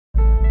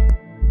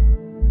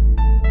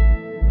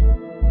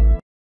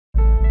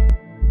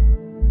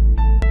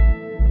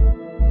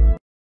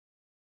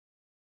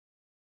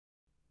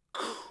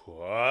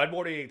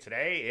morning.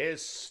 Today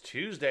is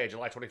Tuesday,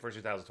 July 21st,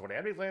 2020.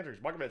 I'm Dave Landry.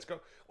 Market minutes go.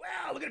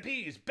 Wow, look at the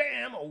P's.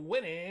 Bam,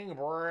 winning,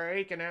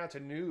 breaking out to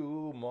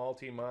new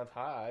multi-month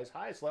highs.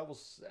 Highest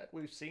levels that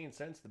we've seen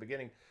since the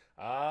beginning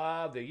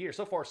of the year.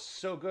 So far,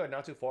 so good.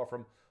 Not too far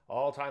from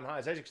all-time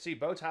highs. As you can see,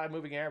 bow tie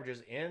moving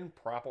averages in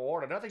proper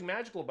order. Nothing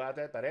magical about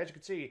that, but as you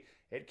can see,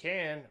 it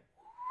can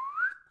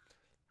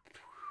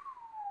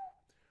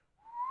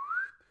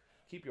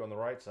keep you on the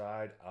right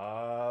side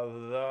of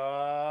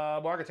the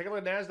market. Take a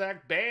look at NASDAQ.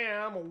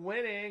 Bam!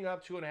 Winning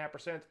up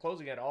 2.5%,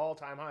 closing at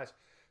all-time highs.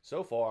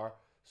 So far,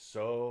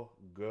 so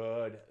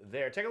good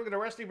there. Take a look at the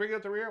resting, bring it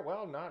up the rear.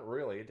 Well, not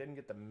really. It didn't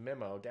get the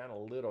memo. Down a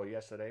little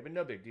yesterday, but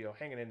no big deal.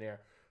 Hanging in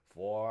there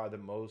for the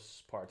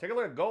most part. Take a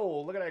look at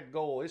gold. Look at that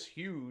gold. It's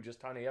huge, as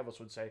Tony Evans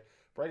would say.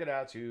 Break it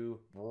out to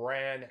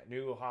brand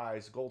new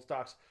highs. Gold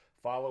stocks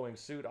following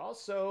suit.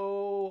 Also,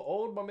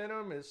 old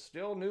momentum is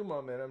still new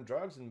momentum.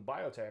 Drugs and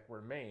biotech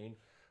remain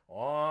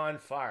on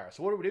fire.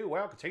 So what do we do?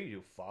 Well, continue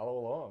to follow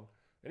along.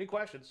 Any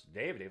questions?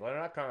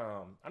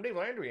 Dave@DaveLandry.com. I'm Dave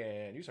Landry,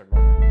 and you start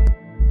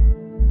marketing.